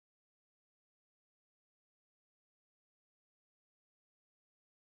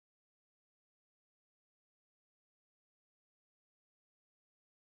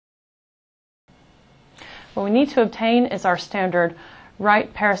What we need to obtain is our standard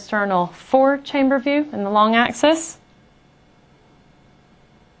right parasternal 4-chamber view in the long axis,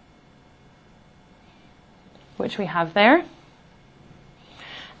 which we have there.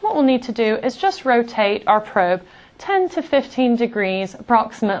 What we'll need to do is just rotate our probe 10 to 15 degrees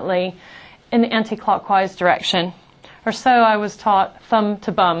approximately in the anti-clockwise direction, or so I was taught, thumb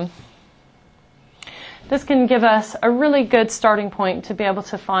to bum. This can give us a really good starting point to be able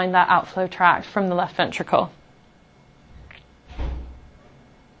to find that outflow tract from the left ventricle.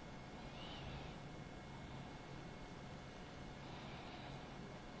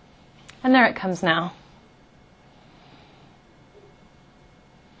 And there it comes now.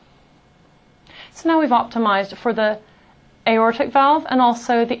 So now we've optimized for the aortic valve and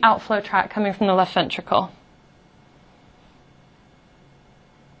also the outflow tract coming from the left ventricle.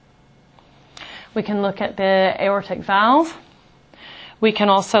 We can look at the aortic valve. We can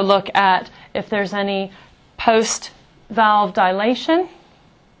also look at if there's any post-valve dilation.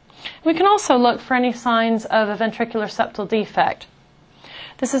 We can also look for any signs of a ventricular septal defect.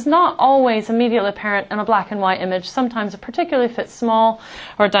 This is not always immediately apparent in a black and white image. Sometimes, particularly if it's small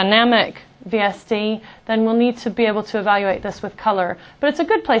or dynamic VSD, then we'll need to be able to evaluate this with color. But it's a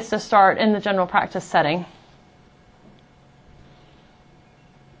good place to start in the general practice setting.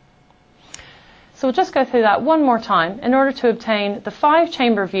 So we'll just go through that one more time. In order to obtain the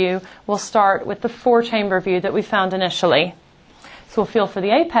 5-chamber view, we'll start with the 4-chamber view that we found initially. So we'll feel for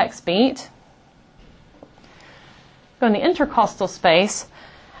the apex beat, go in the intercostal space,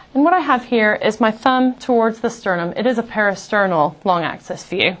 and what I have here is my thumb towards the sternum. It is a parasternal long axis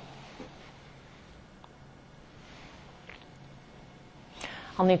view.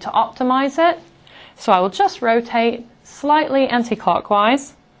 I'll need to optimize it, so I will just rotate slightly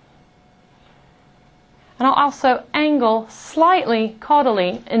anti-clockwise. And I'll also angle slightly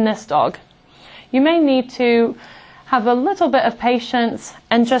caudally in this dog. You may need to have a little bit of patience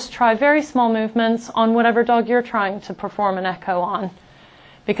and just try very small movements on whatever dog you're trying to perform an echo on,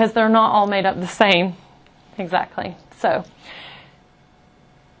 because they're not all made up the same exactly. So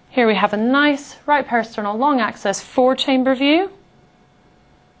here we have a nice right parasternal long axis 4-chamber view.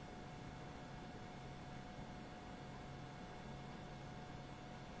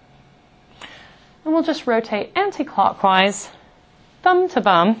 And we'll just rotate anti-clockwise, thumb to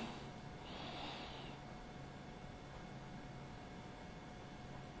bum.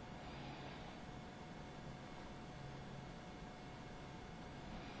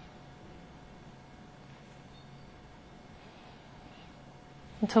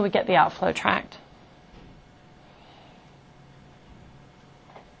 Until we get the outflow tract.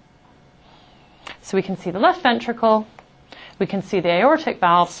 So we can see the left ventricle, we can see the aortic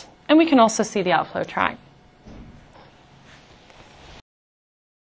valves, and we can also see the outflow tract.